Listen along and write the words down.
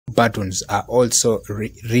buttons are also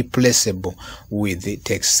replaceable with the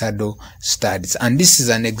texado studs, and this is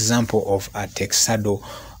an example of a texado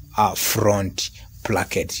front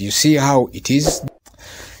placket. You see how it is.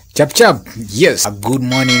 Chap chap, yes. Good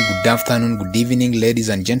morning, good afternoon, good evening, ladies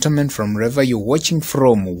and gentlemen, from wherever you're watching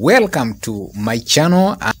from. Welcome to my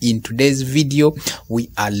channel. In today's video,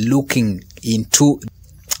 we are looking into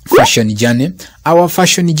fashion journey. Our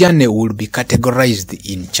fashion journey will be categorized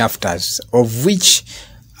in chapters, of which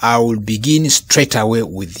I will begin straight away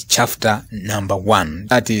with chapter number 1.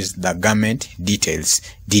 That is the garment details.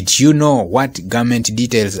 Did you know what garment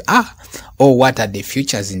details are? Or what are the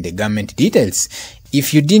features in the garment details?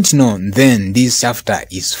 If you didn't know, then this chapter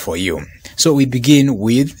is for you. So we begin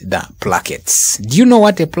with the plackets. Do you know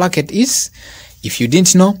what a placket is? If you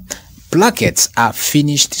didn't know, plackets are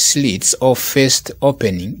finished slits or faced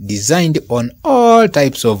opening designed on all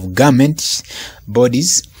types of garments,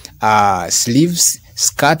 bodies, sleeves,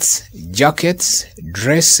 skirts, jackets,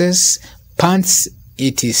 dresses, pants,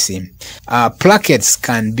 etc. Plackets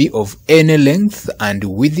can be of any length and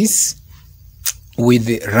widths,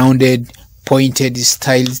 with rounded, pointed,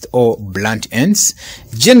 styled, or blunt ends.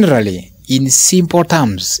 Generally, in simple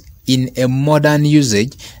terms, in a modern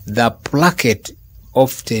usage, the placket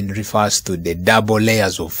often refers to the double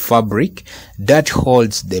layers of fabric that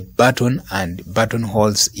holds the button and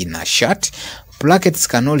buttonholes in a shirt. Plackets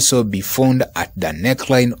can also be found at the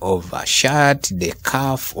neckline of a shirt, the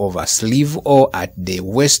cuff of a sleeve, or at the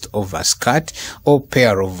waist of a skirt or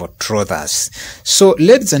pair of trousers. So,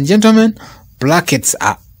 ladies and gentlemen, plackets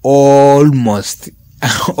are almost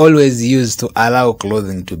always used to allow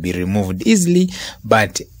clothing to be removed easily,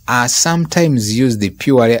 but are sometimes used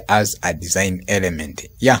purely as a design element.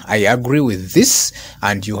 Yeah, I agree with this,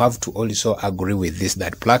 and you have to also agree with this,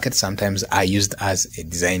 that plackets sometimes are used as a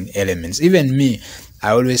design element. Even me, I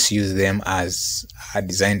always use them as a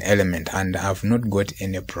design element, and I have not got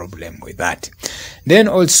any problem with that. Then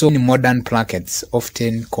also, modern plackets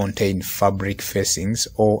often contain fabric facings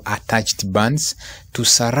or attached bands to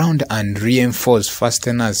surround and reinforce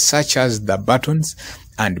fasteners such as the buttons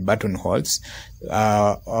and buttonholes,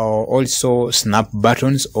 also snap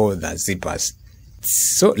buttons or the zippers.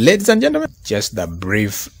 So, ladies and gentlemen, just the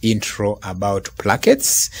brief intro about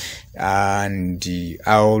plackets, and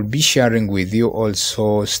I will be sharing with you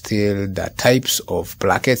also still the types of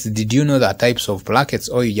plackets. Did you know the types of plackets,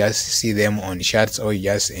 or you just see them on shirts, or you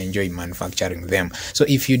just enjoy manufacturing them? So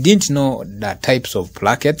if you didn't know the types of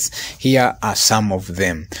plackets, here are some of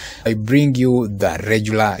them. I bring you the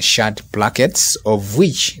regular shirt plackets, of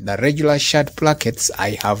which the regular shirt plackets,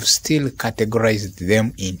 I have still categorized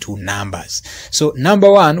them into numbers. So number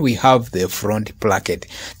 1, we have the front placket.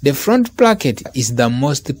 The front placket is the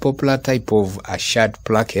most popular type of a shirt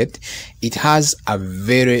placket. It has a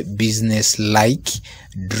very business-like,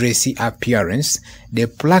 dressy appearance. The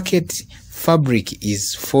placket fabric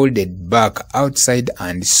is folded back outside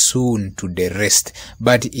and sewn to the rest,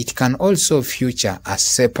 but it can also feature a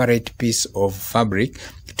separate piece of fabric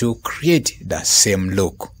to create the same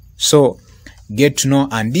look. So get to know,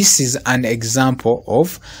 and this is an example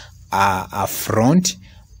of a front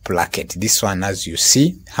placket. This one, as you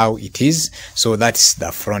see how it is, so that's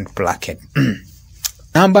the front placket.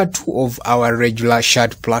 Number 2 of our regular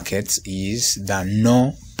shirt plackets is the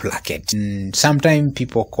no placket. Sometimes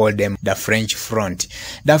people call them the French front.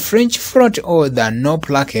 The French front, or the no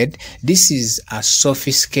placket, this is a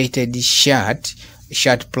sophisticated shirt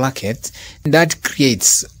placket that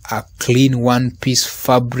creates a clean one-piece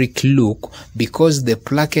fabric look, because the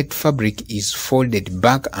placket fabric is folded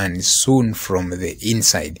back and sewn from the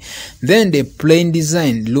inside. Then the plain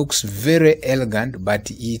design looks very elegant,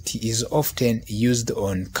 but it is often used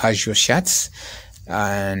on casual shirts,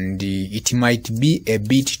 and it might be a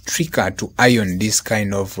bit trickier to iron this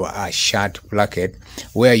kind of shirt placket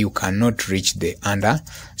where you cannot reach the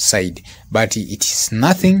underside, but it is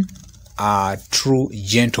nothing a true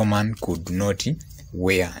gentleman could not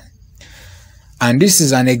wear. And this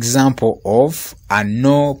is an example of a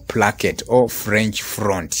no placket or French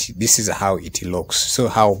front. This is how it looks. So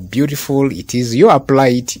how beautiful it is. You apply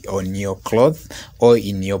it on your cloth or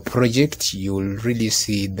in your project, you will really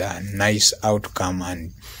see the nice outcome,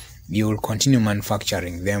 and you will continue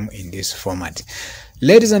manufacturing them in this format.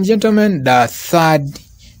 Ladies and gentlemen, the third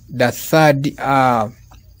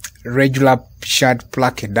regular shirt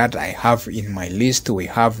placket that I have in my list, we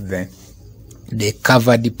have the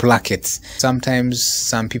covered plackets. Sometimes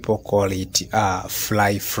some people call it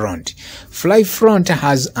fly front. Fly front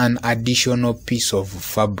has an additional piece of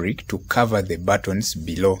fabric to cover the buttons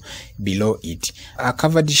below it. A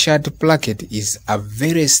covered shirt placket is a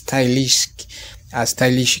very stylish a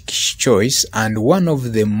stylish choice and one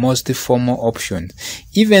of the most formal options,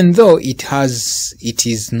 even though it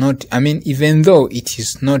is not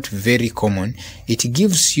very common. It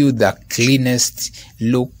gives you the cleanest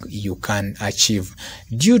look you can achieve.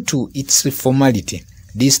 Due to its formality,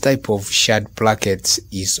 this type of shirt plackets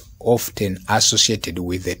is often associated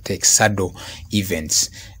with the tuxedo events.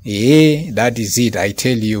 That is it. I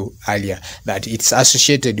tell you earlier that it's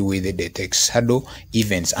associated with the tuxedo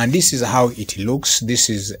events, and this is how it looks. This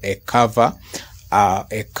is a cover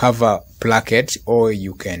placket, or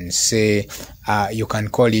you can say you can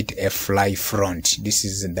call it a fly front. This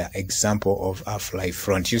is the example of a fly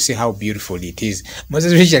front. You see how beautiful it is. Most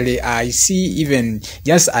especially, I see even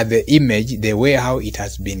just at the image, the way how it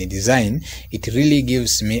has been designed, it really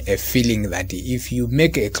gives me a feeling that if you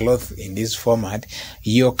make a cloth in this format,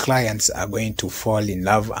 your clients are going to fall in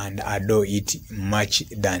love and adore it much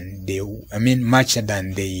than the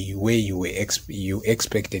way you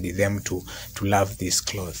expected them to love this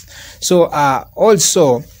cloth. So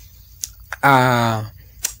also among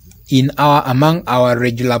our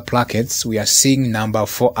regular plackets, we are seeing number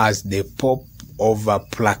 4 as the pop over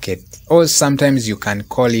placket, or sometimes you can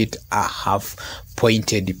call it a half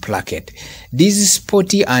pointed placket. This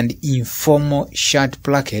sporty and informal shirt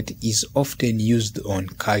placket is often used on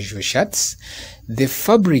casual shirts. The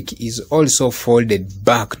fabric is also folded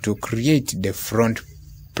back to create the front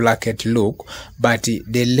placket look, but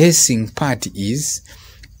the lacing part is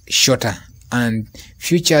shorter and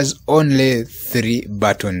features only 3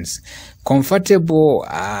 buttons. Comfortable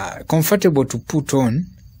to put on.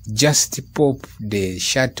 Just pop the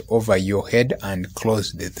shirt over your head and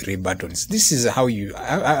close the 3 buttons. This is how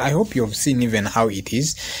I hope you have seen even how it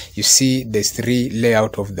is. You see the 3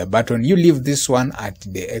 layout of the button. You leave this one at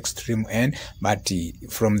the extreme end, but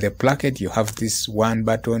from the placket you have this 1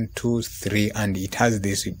 button, 2, 3, and it has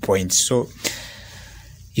this point. So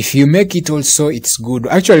if you make it also, it's good.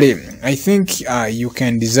 Actually, I think you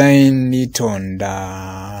can design it on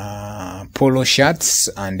the polo shirts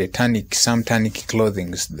and the some tunic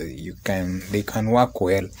clothing. They can work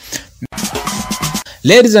well.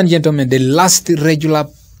 Ladies and gentlemen, the last regular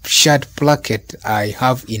shirt placket I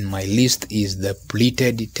have in my list is the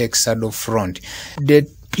pleated tuxedo front. The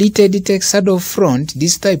pleated tuxedo front,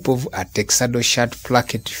 this type of a tuxedo shirt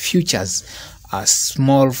placket features a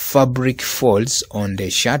small fabric folds on the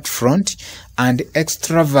shirt front and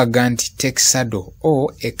extravagant tuxedo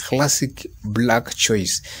or a classic black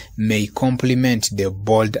choice may complement the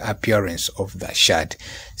bold appearance of the shirt.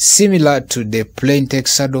 Similar to the plain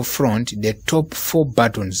tuxedo front, the top 4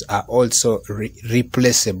 buttons are also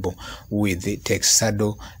replaceable with the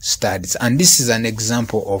tuxedo studs, and this is an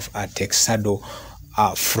example of a tuxedo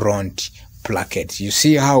front placket. You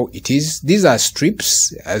see how it is. These are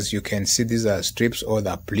strips, as you can see. These are strips or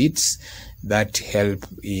the pleats that help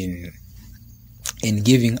in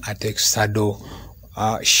giving a tuxedo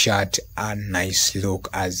shirt a nice look,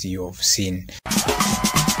 as you have seen.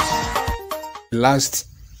 Last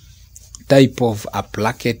type of a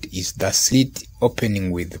placket is the slit opening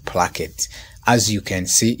with placket. As you can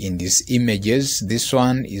see in these images, this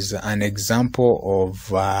one is an example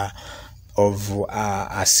of a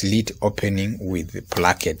slit opening with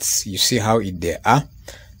plackets. You see how they are.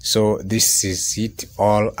 So this is it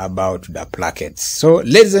all about the plackets. So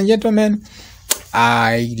ladies and gentlemen,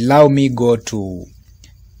 allow me go to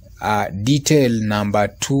detail number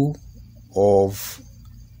 2 of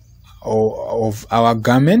our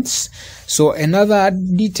garments. So another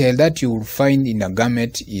detail that you will find in a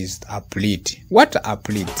garment is a pleat. What a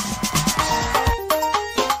pleat?